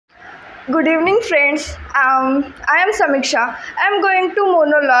Good evening, friends. I am Samiksha. I am going to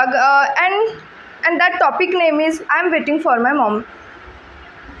monologue, and that topic name is I am waiting for my mom.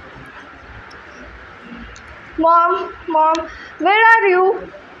 Mom, where are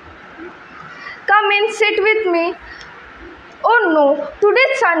you? Come in, sit with me. Oh no,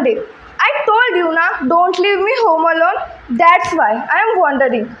 today's Sunday. I told you na, don't leave me home alone. That's why I am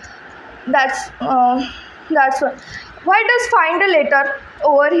wondering. That's that's why. Why does find a letter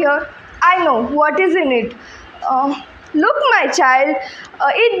over here? I know what is in it. Look, my child.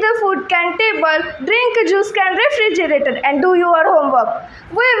 Eat the food can table, drink juice can refrigerator, and do your homework.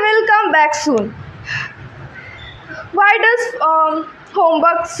 We will come back soon. Why does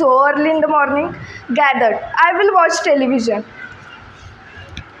homework so early in the morning? Gathered. I will watch television.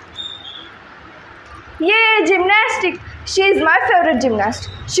 Yay, gymnastic. She is my favorite gymnast.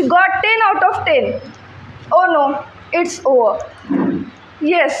 She got 10 out of 10. Oh no, it's over.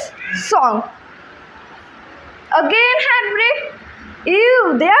 Yes, song. Again heartbreak?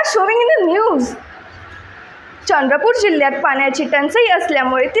 Ew, they are showing in the news. Chandrapur जिल्ह्यात पाण्याची टंचाई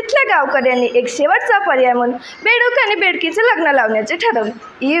असल्यामुळे तिथल्या गावकऱ्यांनी एक शेवटचा पर्याय म्हणून बेडूक आणि बेडकीचे लग्न लावण्याचे ठरवले.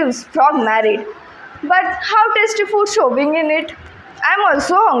 Ews, frog married. But how tasty food showing in it? I am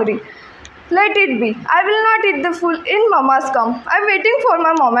also hungry. Let it be. I will not eat the food in Mama's come. I am waiting for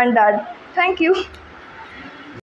my mom and dad. Thank you.